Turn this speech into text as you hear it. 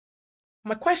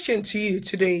My question to you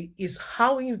today is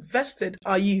how invested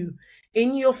are you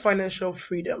in your financial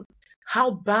freedom? How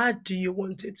bad do you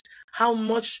want it? How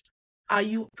much are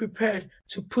you prepared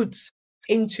to put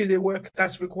into the work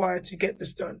that's required to get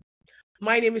this done?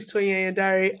 My name is Toyin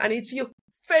Ayandare, and it's your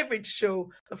favorite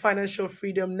show, The Financial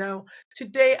Freedom Now.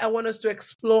 Today, I want us to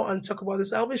explore and talk about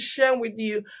this. I'll be sharing with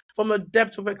you from a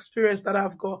depth of experience that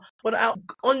I've got, but I'm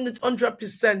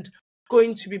 100%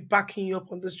 going to be backing you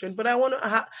up on this journey. But I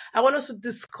want us to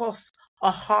discuss a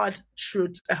hard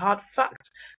truth, a hard fact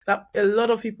that a lot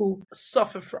of people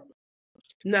suffer from.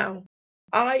 Now,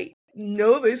 I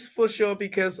know this for sure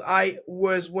because I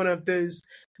was one of those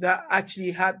that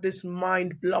actually had this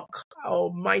mind block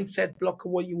or mindset block,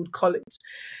 or what you would call it.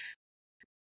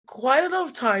 Quite a lot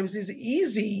of times it's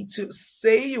easy to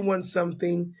say you want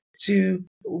something, to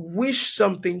wish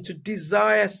something, to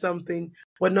desire something,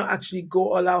 but not actually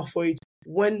go all out for it.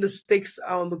 When the stakes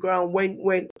are on the ground, when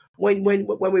we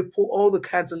put all the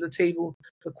cards on the table,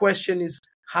 the question is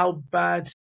how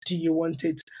bad do you want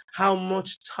it? How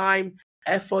much time,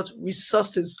 effort,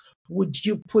 resources would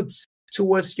you put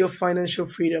towards your financial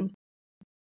freedom?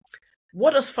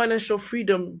 What does financial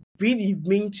freedom really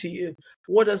mean to you?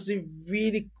 What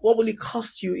will it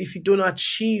cost you if you don't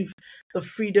achieve the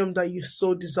freedom that you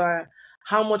so desire?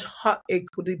 How much heartache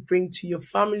would it bring to your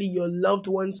family, your loved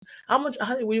ones? How much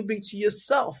heartache will it bring to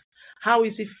yourself? How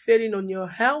is it failing on your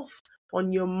health,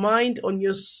 on your mind, on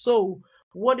your soul?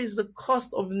 What is the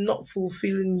cost of not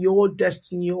fulfilling your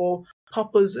destiny, your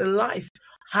purpose in life?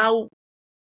 How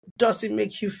does it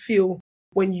make you feel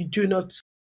when you do not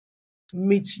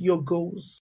meet your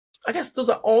goals? I guess those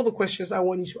are all the questions I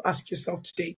want you to ask yourself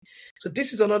today. So,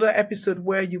 this is another episode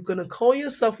where you're going to call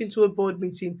yourself into a board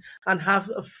meeting and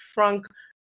have a frank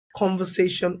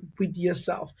conversation with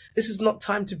yourself. This is not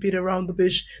time to beat around the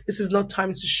bush. This is not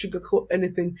time to sugarcoat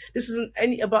anything. This isn't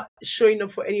any about showing up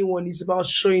for anyone. It's about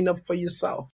showing up for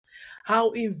yourself.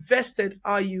 How invested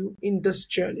are you in this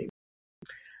journey?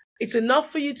 It's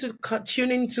enough for you to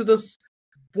tune into this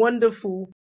wonderful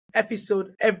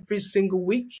episode every single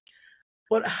week,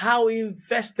 but how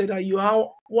invested are you?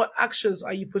 What actions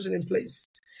are you putting in place?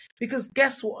 Because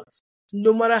guess what?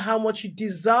 No matter how much you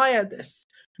desire this,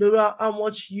 no matter how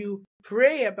much you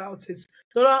pray about it,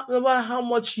 no matter how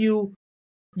much you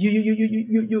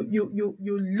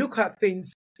look at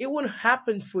things, it won't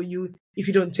happen for you if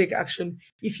you don't take action,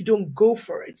 if you don't go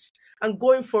for it. And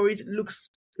going for it looks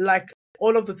like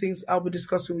all of the things I'll be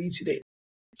discussing with you today.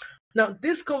 Now,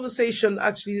 this conversation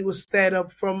actually was stirred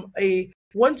up from a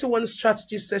one-to-one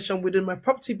strategy session within my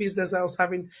property business I was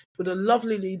having with a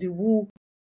lovely lady who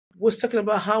was talking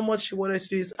about how much she wanted to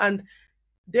do this. And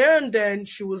there and then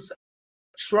she was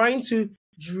trying to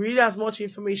drill as much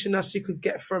information as she could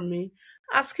get from me,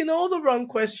 asking all the wrong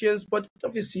questions, but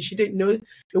obviously she didn't know it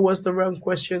was the wrong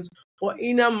questions. But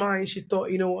in her mind, she thought,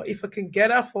 you know what, if I can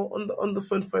get her on the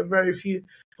phone for a very few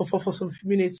for some few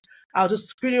minutes, I'll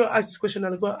just pretty much ask this question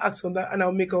and I'll go ask on that and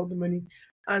I'll make all the money.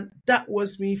 And that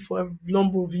was me for a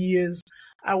number of years.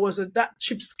 I was that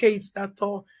cheapskate that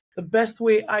thought the best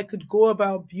way I could go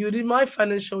about building my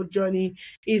financial journey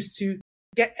is to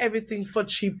get everything for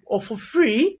cheap or for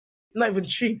free, not even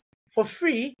cheap, for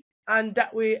free. And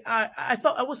that way I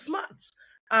thought I was smart.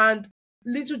 And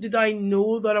little did I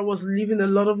know that I was leaving a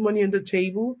lot of money on the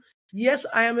table. Yes,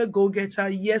 I am a go getter.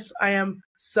 Yes, I am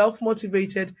self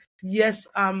motivated. Yes,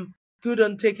 I'm good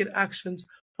on taking actions.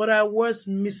 But I was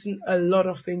missing a lot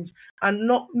of things. And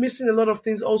not missing a lot of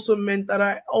things also meant that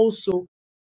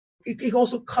it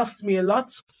also cost me a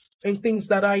lot and things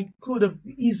that I could have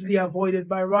easily avoided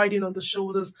by riding on the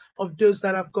shoulders of those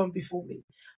that have gone before me.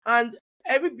 And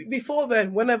before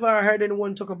then, whenever I heard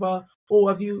anyone talk about, oh,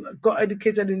 have you got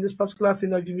educated in this particular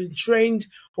thing? Have you been trained,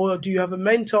 or do you have a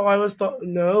mentor? I always thought,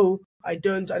 no, I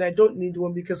don't, and I don't need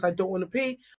one because I don't want to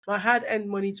pay my hard-earned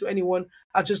money to anyone.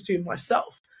 I just do it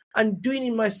myself, and doing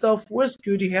it myself was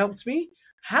good. It helped me.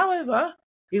 However,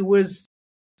 it was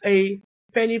a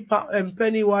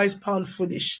penny wise pound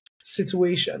foolish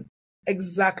situation.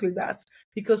 Exactly that,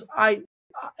 because I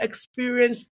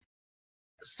experienced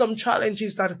some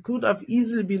challenges that could have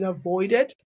easily been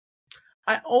avoided.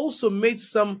 I also made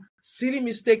some silly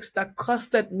mistakes that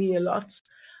costed me a lot.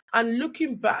 And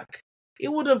looking back, it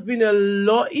would have been a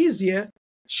lot easier,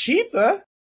 cheaper,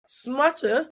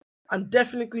 smarter, and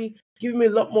definitely give me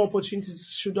a lot more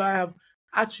opportunities should I have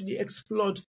actually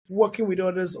explored working with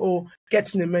others or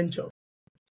getting a mentor.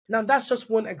 Now, that's just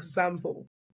one example.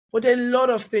 But there are a lot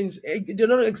of things.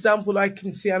 Another example I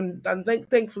can see, and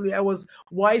thankfully I was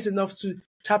wise enough to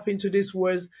tap into these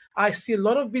words. I see a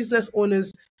lot of business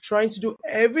owners trying to do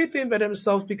everything by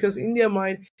themselves because in their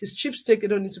mind it's cheap steak. They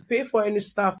don't need to pay for any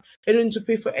staff. They don't need to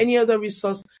pay for any other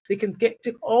resource. They can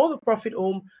take all the profit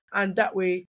home, and that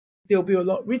way they'll be a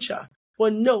lot richer.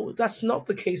 But no, that's not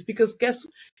the case because guess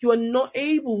you are not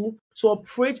able to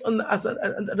operate on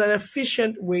an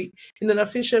efficient way in an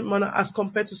efficient manner as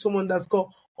compared to someone that's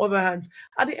got other hands.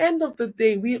 At the end of the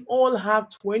day, we all have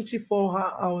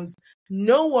 24 hours.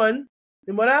 No one,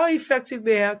 no matter how effective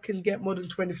they are, can get more than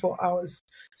 24 hours.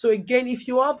 So again, if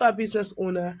you are that business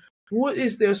owner, who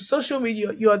is their social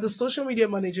media? You are the social media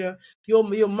manager,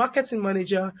 your marketing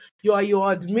manager, you are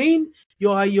your admin,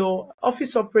 you are your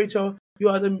office operator, you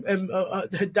are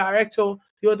the director,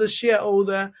 you're the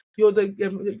shareholder, you're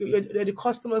the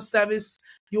customer service,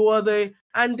 you are the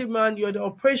handyman, you're the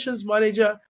operations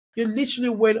manager. You literally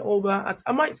went over at,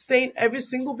 am I saying every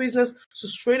single business to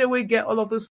straight away get all of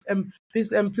those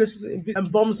business places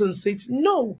and bombs and seats?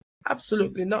 No,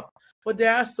 absolutely not. But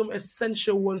there are some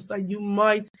essential ones that you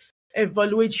might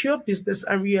evaluate your business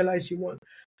and realize you want.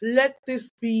 Let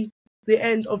this be the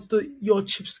end of your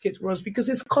cheapskate runs because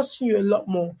it's costing you a lot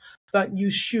more than you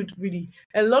should really.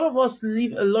 A lot of us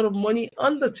leave a lot of money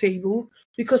on the table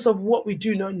because of what we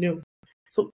do not know.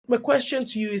 So my question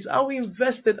to you is how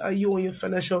invested are you on your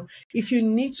financial? If you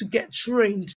need to get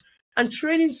trained, and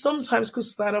training sometimes could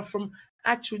start off from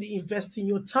actually investing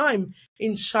your time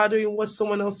in shadowing what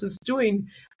someone else is doing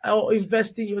or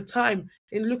investing your time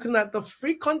in looking at the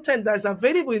free content that is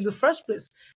available in the first place.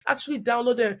 Actually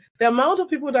download it. The amount of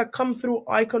people that come through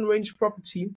Icon Range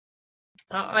Property,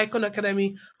 Icon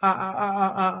Academy,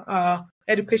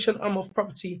 education arm of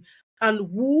property, and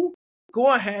who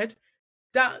go ahead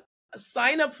that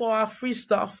sign up for our free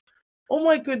stuff. Oh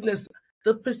my goodness,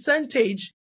 the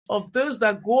percentage of those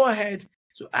that go ahead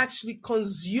to actually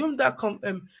consume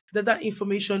that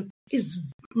information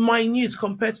is minute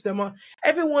compared to them.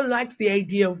 Everyone likes the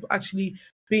idea of actually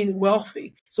being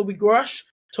wealthy. So we rush.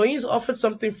 Tony's offered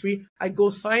something free. I go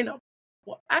sign up.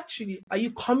 Well, actually, are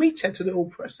you committed to the whole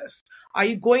process? Are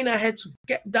you going ahead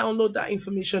to download that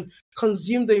information,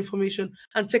 consume the information,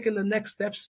 and taking the next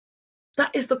steps?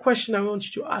 That is the question I want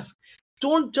you to ask.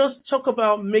 Don't just talk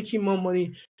about making more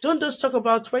money. Don't just talk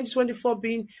about 2024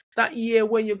 being that year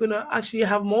when you're going to actually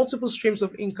have multiple streams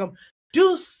of income.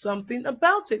 Do something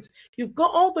about it. You've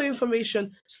got all the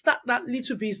information. Start that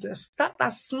little business. Start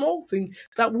that small thing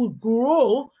that will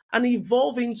grow and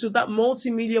evolve into that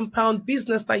multi-million pound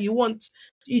business that you want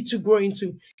it to grow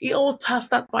into. It all starts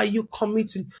by you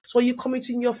committing. So are you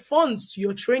committing your funds to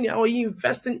your training? Or are you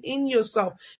investing in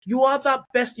yourself? You are the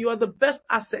best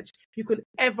asset you could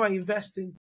ever invest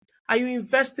in. Are you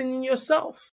investing in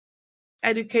yourself?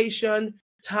 Education,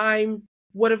 time,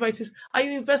 whatever it is. Are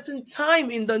you investing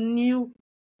time in the new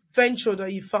venture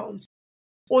that you found?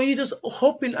 Or are you just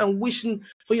hoping and wishing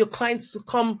for your clients to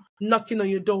come knocking on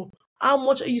your door? How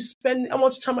much are you spending? How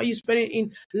much time are you spending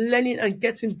in learning and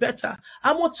getting better?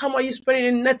 How much time are you spending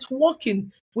in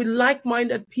networking with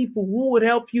like-minded people who would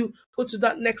help you go to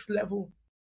that next level?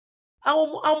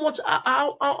 How much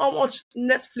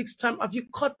Netflix time have you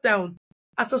cut down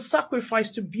as a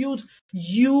sacrifice to build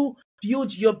your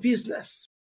business?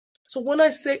 So when I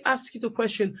say ask you the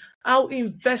question, how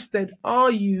invested are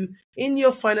you in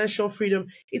your financial freedom?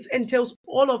 It entails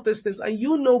all of these things, and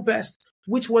you know best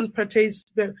which one pertains,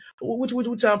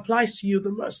 which applies to you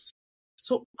the most.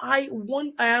 So I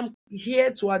am here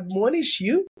to admonish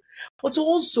you, but to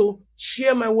also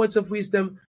share my words of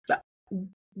wisdom that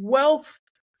wealth,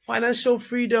 financial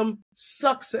freedom,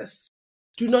 success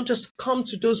do not just come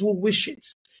to those who wish it.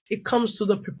 It comes to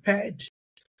the prepared.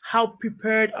 How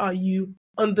prepared are you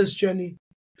on this journey?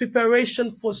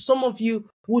 Preparation for some of you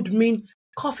would mean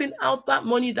coughing out that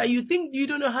money that you think you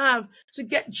don't have to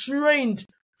get trained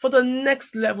for the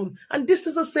next level. And this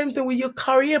is the same thing with your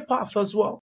career path as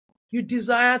well. You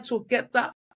desire to get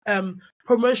that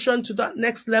promotion to that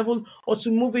next level or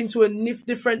to move into a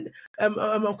different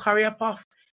career path.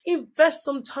 Invest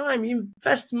some time,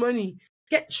 invest money,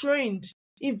 get trained,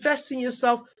 invest in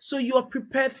yourself so you are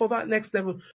prepared for that next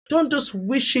level. Don't just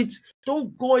wish it.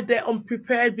 Don't go there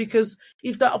unprepared because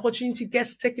if that opportunity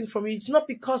gets taken from you, it's not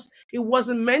because it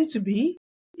wasn't meant to be.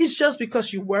 It's just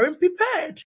because you weren't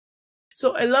prepared.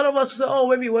 So a lot of us will say, "Oh,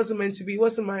 maybe it wasn't meant to be. It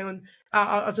wasn't my own.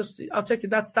 I'll take it.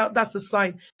 That's a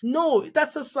sign." No,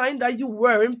 that's a sign that you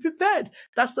weren't prepared.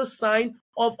 That's the sign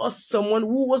of someone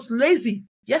who was lazy.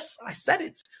 Yes, I said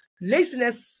it.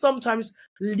 Laziness sometimes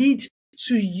lead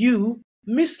to you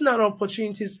missing out on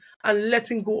opportunities and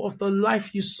letting go of the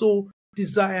life you so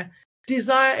desire.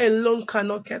 Desire alone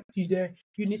cannot get you there.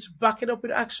 You need to back it up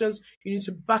with actions. You need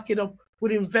to back it up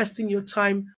with investing your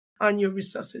time and your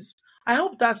resources. I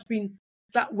hope that's been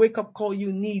that wake up call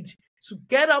you need to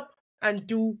get up and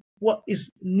do what is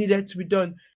needed to be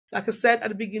done. Like I said at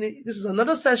the beginning, this is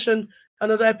another session,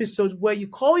 another episode where you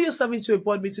call yourself into a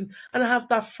board meeting and have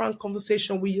that frank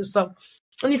conversation with yourself.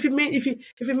 And if it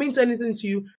means anything to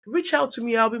you, reach out to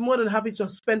me. I'll be more than happy to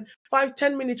spend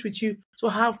 5-10 minutes with you to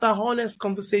have that honest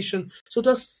conversation. So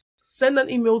just send an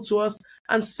email to us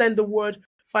and send the word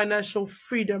financial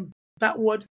freedom. That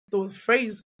word, the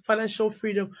phrase financial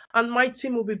freedom. And my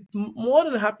team will be more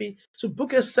than happy to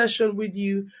book a session with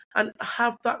you and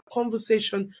have that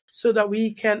conversation so that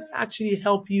we can actually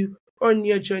help you on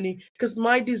your journey. Because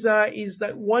my desire is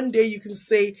that one day you can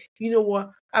say, you know what,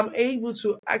 I'm able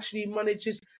to actually manage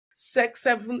this 6,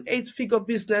 7, 8 figure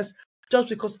business just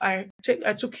because I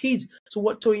took heed to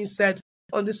what Toyin said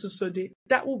on this Saturday.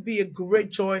 That will be a great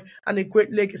joy and a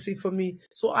great legacy for me.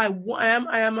 So I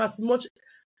am as much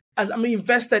as I'm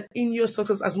invested in your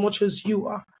success as much as you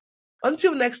are.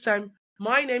 Until next time,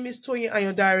 my name is Toyin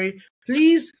Ayodare.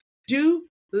 Please do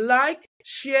like,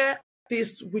 share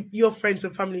this with your friends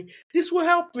and family. This will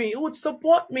help me. It would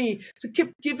support me to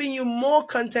keep giving you more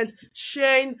content,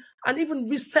 sharing, and even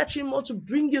researching more to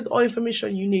bring you all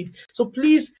information you need. So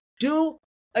please do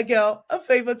a girl a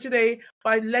favor today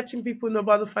by letting people know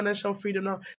about the financial freedom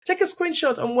now. Take a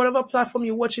screenshot on whatever platform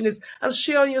you're watching this and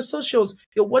share on your socials,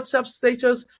 your WhatsApp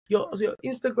status, your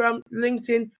Instagram,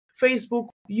 LinkedIn, Facebook,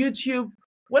 YouTube,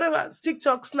 whatever,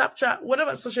 TikTok, Snapchat,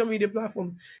 whatever social media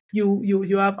platform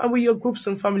you have, and with your groups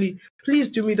and family. Please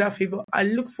do me that favor. I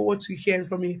look forward to hearing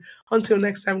from you. Until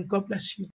next time, God bless you.